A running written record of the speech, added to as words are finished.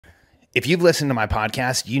If you've listened to my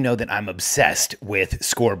podcast, you know that I'm obsessed with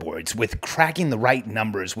scoreboards, with cracking the right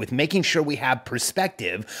numbers, with making sure we have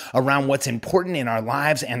perspective around what's important in our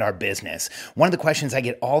lives and our business. One of the questions I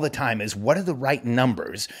get all the time is, what are the right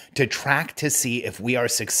numbers to track to see if we are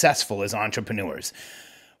successful as entrepreneurs?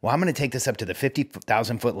 Well, I'm going to take this up to the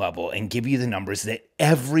 50,000 foot level and give you the numbers that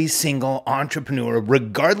every single entrepreneur,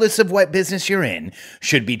 regardless of what business you're in,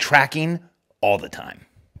 should be tracking all the time.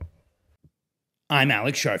 I'm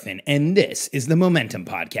Alex Charfen, and this is the Momentum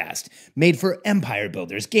Podcast, made for empire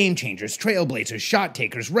builders, game changers, trailblazers, shot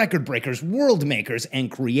takers, record breakers, world makers,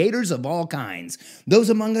 and creators of all kinds. Those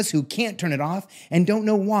among us who can't turn it off and don't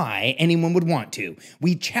know why anyone would want to.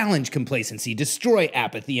 We challenge complacency, destroy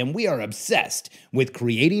apathy, and we are obsessed with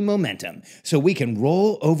creating momentum so we can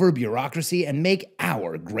roll over bureaucracy and make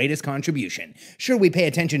our greatest contribution. Sure, we pay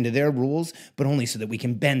attention to their rules, but only so that we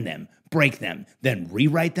can bend them, break them, then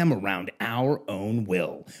rewrite them around our own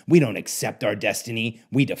will. We don't accept our destiny,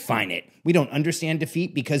 we define it. We don't understand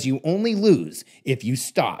defeat because you only lose if you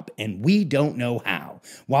stop, and we don't know how.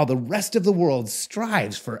 While the rest of the world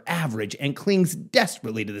strives for average and clings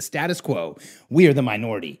desperately to the status quo, we are the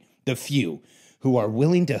minority, the few, who are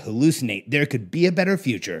willing to hallucinate there could be a better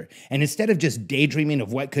future, and instead of just daydreaming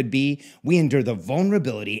of what could be, we endure the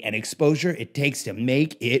vulnerability and exposure it takes to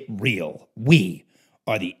make it real. We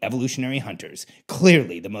are the evolutionary hunters,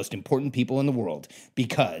 clearly the most important people in the world,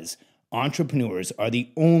 because entrepreneurs are the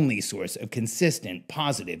only source of consistent,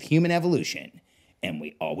 positive human evolution, and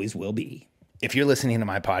we always will be. If you're listening to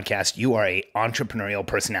my podcast, you are an entrepreneurial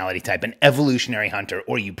personality type, an evolutionary hunter,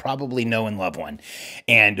 or you probably know and love one.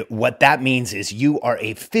 And what that means is you are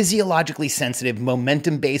a physiologically sensitive,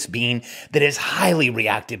 momentum-based being that is highly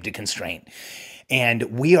reactive to constraint. And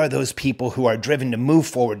we are those people who are driven to move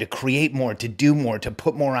forward, to create more, to do more, to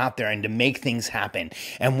put more out there, and to make things happen.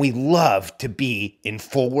 And we love to be in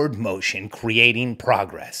forward motion, creating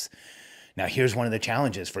progress. Now, here's one of the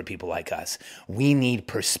challenges for people like us. We need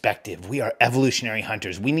perspective. We are evolutionary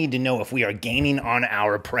hunters. We need to know if we are gaining on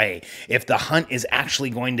our prey, if the hunt is actually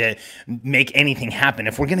going to make anything happen.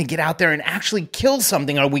 If we're going to get out there and actually kill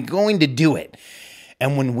something, are we going to do it?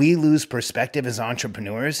 And when we lose perspective as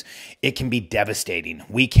entrepreneurs, it can be devastating.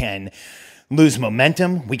 We can lose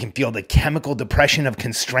momentum. We can feel the chemical depression of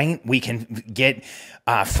constraint. We can get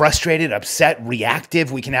frustrated, upset,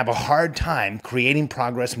 reactive. We can have a hard time creating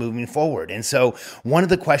progress moving forward. And so one of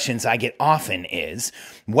the questions I get often is,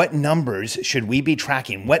 what numbers should we be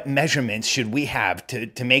tracking? What measurements should we have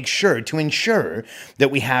to ensure that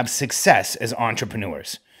we have success as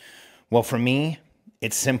entrepreneurs? Well, for me,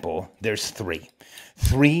 it's simple. There's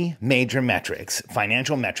three major metrics,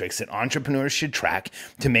 financial metrics that entrepreneurs should track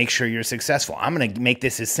to make sure you're successful. I'm going to make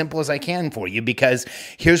this as simple as I can for you, because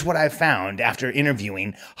here's what I've found after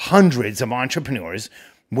interviewing hundreds of entrepreneurs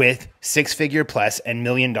with six-figure plus and $1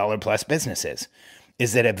 million plus businesses,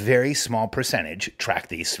 is that a very small percentage track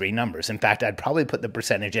these three numbers. In fact, I'd probably put the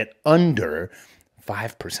percentage at under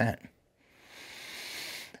 5%.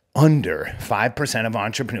 Under 5% of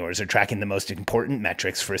entrepreneurs are tracking the most important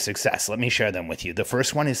metrics for success. Let me share them with you. The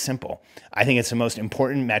first one is simple. I think it's the most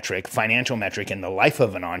important metric, financial metric in the life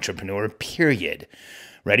of an entrepreneur, period.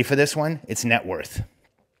 Ready for this one? It's net worth.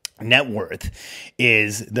 Net worth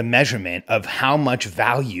is the measurement of how much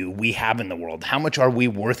value we have in the world. How much are we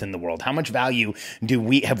worth in the world? How much value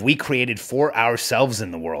have we created for ourselves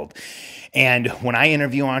in the world? And when I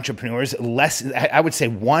interview entrepreneurs, I would say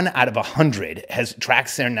 1 out of 100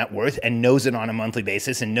 tracks their net worth and knows it on a monthly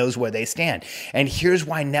basis and knows where they stand. And here's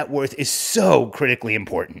why net worth is so critically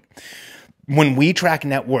important. When we track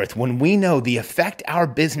net worth, when we know the effect our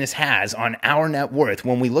business has on our net worth,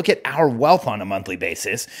 when we look at our wealth on a monthly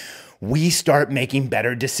basis, we start making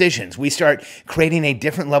better decisions. We start creating a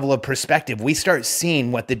different level of perspective. We start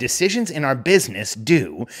seeing what the decisions in our business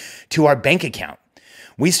do to our bank account.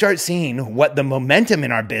 We start seeing what the momentum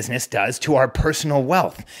in our business does to our personal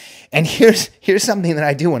wealth. And here's something that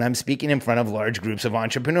I do when I'm speaking in front of large groups of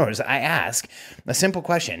entrepreneurs. I ask a simple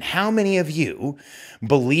question. How many of you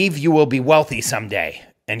believe you will be wealthy someday?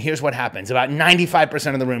 And here's what happens. About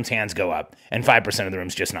 95% of the room's hands go up, and 5% of the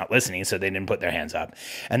room's just not listening, so they didn't put their hands up.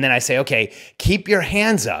 And then I say, okay, keep your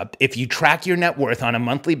hands up if you track your net worth on a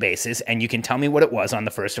monthly basis, and you can tell me what it was on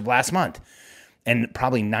the first of last month. And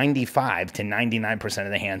probably 95 to 99% of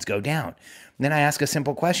the hands go down. And then I ask a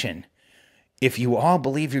simple question. If you all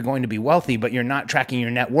believe you're going to be wealthy, but you're not tracking your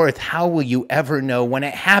net worth, how will you ever know when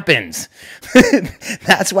it happens?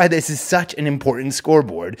 That's why this is such an important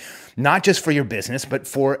scoreboard, not just for your business, but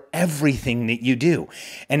for everything that you do.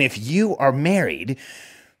 And if you are married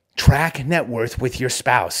Track net worth with your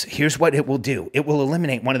spouse. Here's what it will do. It will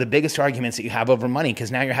eliminate one of the biggest arguments that you have over money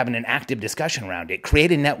because now you're having an active discussion around it.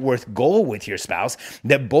 Create a net worth goal with your spouse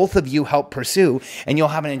that both of you help pursue, and you'll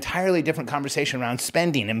have an entirely different conversation around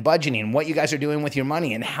spending and budgeting and what you guys are doing with your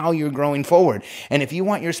money and how you're growing forward. And if you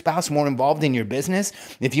want your spouse more involved in your business,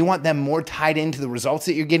 if you want them more tied into the results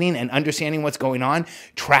that you're getting and understanding what's going on,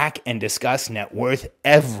 track and discuss net worth.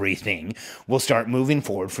 Everything will start moving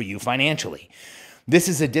forward for you financially. This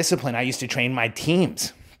is a discipline I used to train my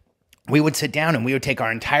teams. We would sit down and we would take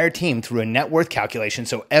our entire team through a net worth calculation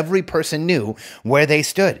so every person knew where they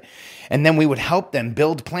stood. And then we would help them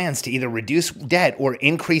build plans to either reduce debt or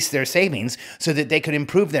increase their savings so that they could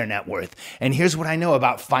improve their net worth. And here's what I know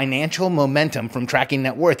about financial momentum from tracking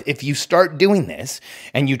net worth. If you start doing this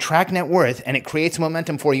and you track net worth and it creates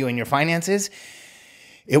momentum for you in your finances,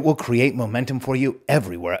 it will create momentum for you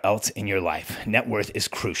everywhere else in your life. Net worth is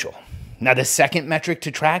crucial. Now, the second metric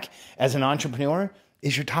to track as an entrepreneur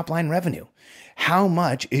is your top line revenue. How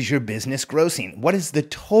much is your business grossing? What is the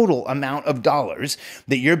total amount of dollars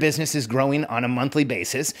that your business is growing on a monthly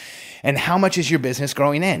basis? And how much is your business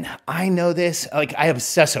growing in? I know this, I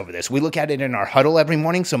obsess over this. We look at it in our huddle every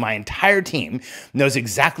morning, so my entire team knows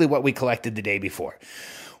exactly what we collected the day before.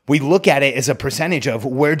 We look at it as a percentage of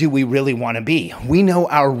where do we really want to be. We know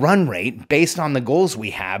our run rate based on the goals we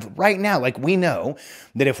have right now. We know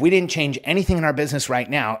that if we didn't change anything in our business right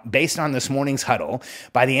now, based on this morning's huddle,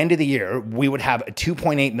 by the end of the year, we would have a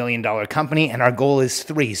 $2.8 million company and our goal is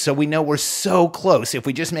 3. So we know we're so close. If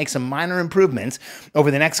we just make some minor improvements over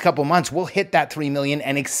the next couple months, we'll hit that 3 million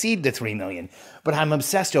and exceed the 3 million. But I'm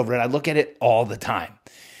obsessed over it. I look at it all the time.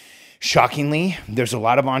 Shockingly, there's a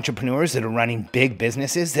lot of entrepreneurs that are running big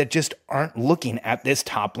businesses that just aren't looking at this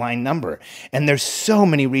top line number. And there's so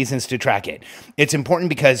many reasons to track it. It's important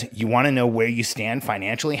because you want to know where you stand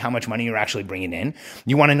financially, how much money you're actually bringing in.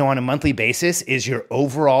 You want to know on a monthly basis, is your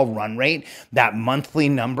overall run rate, that monthly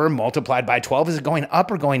number multiplied by 12, is it going up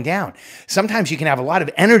or going down? Sometimes you can have a lot of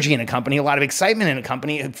energy in a company, a lot of excitement in a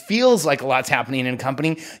company. It feels like a lot's happening in a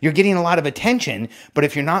company. You're getting a lot of attention, but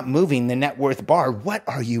if you're not moving the net worth bar, what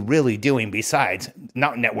are you really doing besides,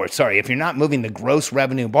 not net worth, sorry, if you're not moving the gross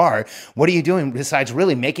revenue bar, what are you doing besides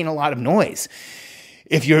really making a lot of noise?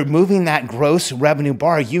 If you're moving that gross revenue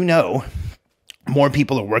bar, you know more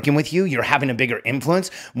people are working with you, you're having a bigger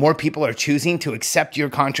influence, more people are choosing to accept your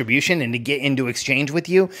contribution and to get into exchange with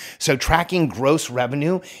you. So tracking gross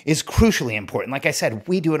revenue is crucially important. Like I said,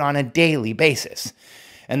 we do it on a daily basis.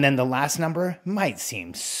 And then the last number might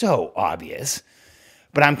seem so obvious,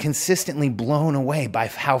 but I'm consistently blown away by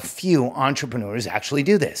how few entrepreneurs actually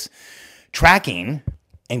do this. Tracking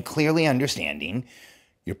and clearly understanding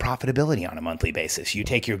your profitability on a monthly basis. You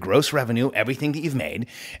take your gross revenue, everything that you've made,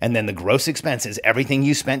 and then the gross expenses, everything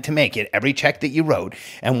you spent to make it, every check that you wrote,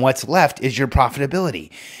 and what's left is your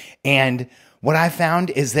profitability. And what I found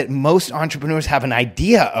is that most entrepreneurs have an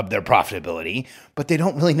idea of their profitability, but they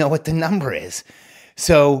don't really know what the number is.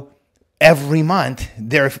 So every month,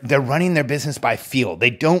 they're running their business by feel.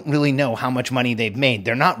 They don't really know how much money they've made.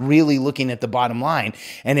 They're not really looking at the bottom line.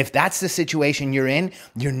 And if that's the situation you're in,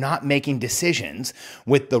 you're not making decisions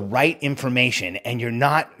with the right information, and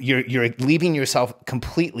you're leaving yourself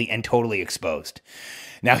completely and totally exposed.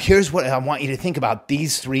 Now, here's what I want you to think about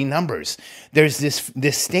these 3 numbers. There's this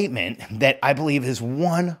statement that I believe is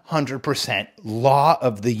 100% law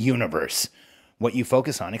of the universe. What you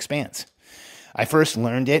focus on expands. I first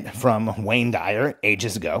learned it from Wayne Dyer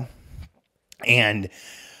ages ago. And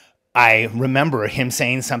I remember him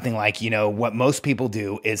saying something like, what most people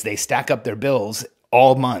do is they stack up their bills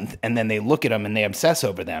all month and then they look at them and they obsess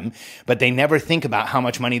over them, but they never think about how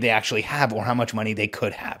much money they actually have or how much money they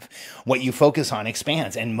could have. What you focus on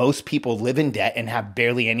expands, and most people live in debt and have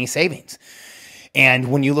barely any savings.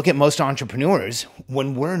 And when you look at most entrepreneurs,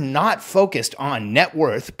 when we're not focused on net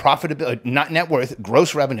worth, profitability, not net worth,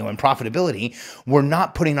 gross revenue and profitability, we're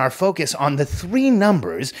not putting our focus on the 3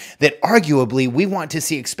 numbers that arguably we want to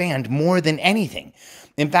see expand more than anything.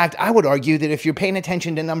 In fact, I would argue that if you're paying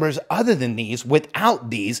attention to numbers other than these, without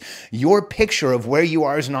these, your picture of where you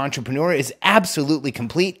are as an entrepreneur is absolutely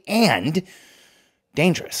complete and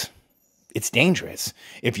dangerous. It's dangerous.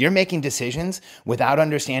 If you're making decisions without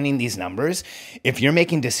understanding these numbers, if you're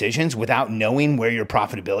making decisions without knowing where your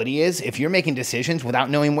profitability is, if you're making decisions without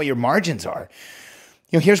knowing what your margins are,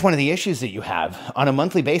 here's one of the issues that you have on a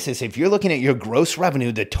monthly basis. If you're looking at your gross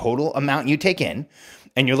revenue, the total amount you take in,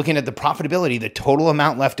 and you're looking at the profitability, the total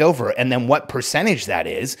amount left over, and then what percentage that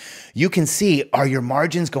is, you can see, are your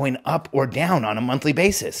margins going up or down on a monthly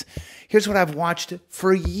basis? Here's what I've watched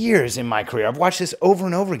for years in my career. I've watched this over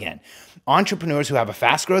and over again. Entrepreneurs who have a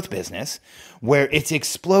fast growth business where it's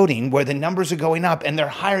exploding, where the numbers are going up and they're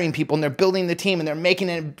hiring people and they're building the team and they're making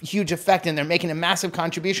a huge effect and they're making a massive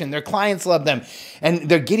contribution. Their clients love them and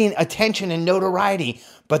they're getting attention and notoriety,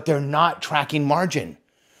 but they're not tracking margin.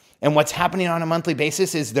 And what's happening on a monthly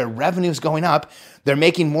basis is their revenue's going up, they're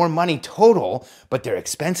making more money total, but their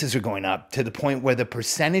expenses are going up to the point where the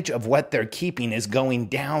percentage of what they're keeping is going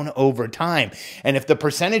down over time. And if the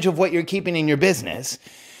percentage of what you're keeping in your business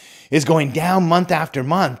is going down month after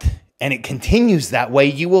month, and it continues that way,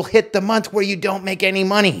 you will hit the month where you don't make any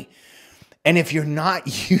money. And if you're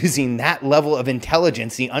not using that level of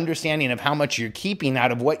intelligence, the understanding of how much you're keeping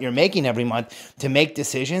out of what you're making every month to make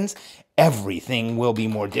decisions, everything will be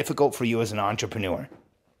more difficult for you as an entrepreneur.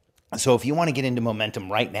 So if you want to get into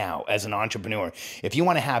momentum right now as an entrepreneur, if you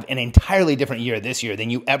want to have an entirely different year this year than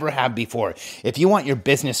you ever have before, if you want your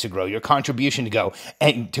business to grow, your contribution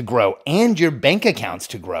to grow, and your bank accounts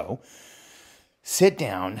to grow, sit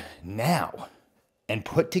down now and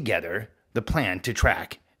put together the plan to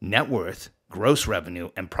track net worth, gross revenue,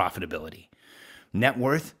 and profitability. Net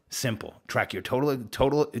worth, simple. Track your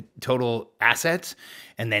total assets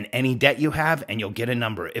and then any debt you have, and you'll get a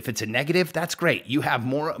number. If it's a negative, that's great. You have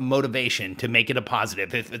more motivation to make it a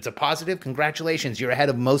positive. If it's a positive, congratulations, you're ahead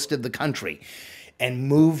of most of the country. And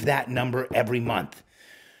move that number every month.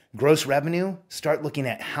 Gross revenue, start looking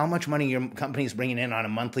at how much money your company is bringing in on a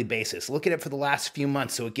monthly basis. Look at it for the last few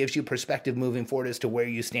months so it gives you perspective moving forward as to where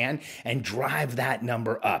you stand and drive that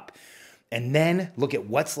number up. And then look at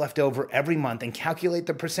what's left over every month and calculate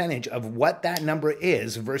the percentage of what that number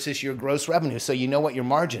is versus your gross revenue so you know what your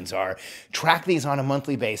margins are. Track these on a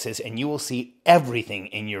monthly basis and you will see everything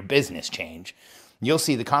in your business change. You'll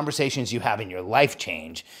see the conversations you have in your life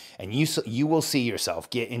change, and you will see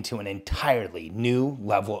yourself get into an entirely new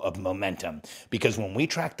level of momentum. Because when we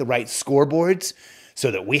track the right scoreboards,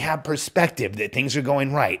 so that we have perspective that things are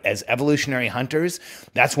going right as evolutionary hunters,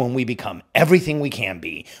 that's when we become everything we can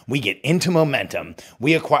be. We get into momentum.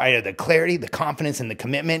 We acquire the clarity, the confidence, and the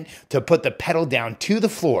commitment to put the pedal down to the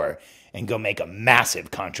floor and go make a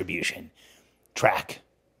massive contribution. Track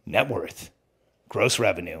net worth, gross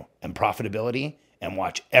revenue, and profitability, and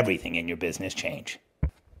watch everything in your business change.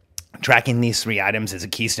 Tracking these 3 items is a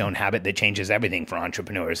keystone habit that changes everything for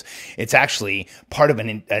entrepreneurs. It's actually part of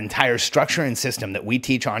an entire structure and system that we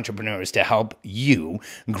teach entrepreneurs to help you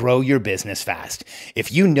grow your business fast.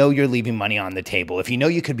 If you know you're leaving money on the table, if you know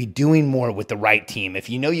you could be doing more with the right team, if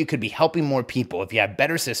you know you could be helping more people, if you have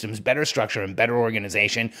better systems, better structure, and better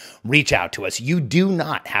organization, reach out to us. You do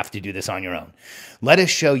not have to do this on your own. Let us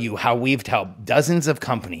show you how we've helped dozens of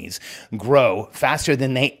companies grow faster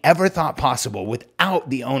than they ever thought possible without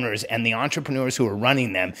the owners and the entrepreneurs who are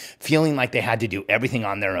running them feeling like they had to do everything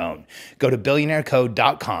on their own. Go to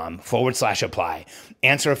billionairecode.com/apply.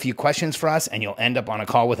 Answer a few questions for us and you'll end up on a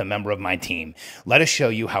call with a member of my team. Let us show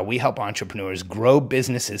you how we help entrepreneurs grow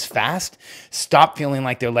businesses fast, stop feeling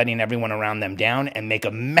like they're letting everyone around them down, and make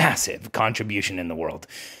a massive contribution in the world.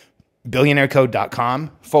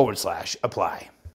 billionairecode.com/apply.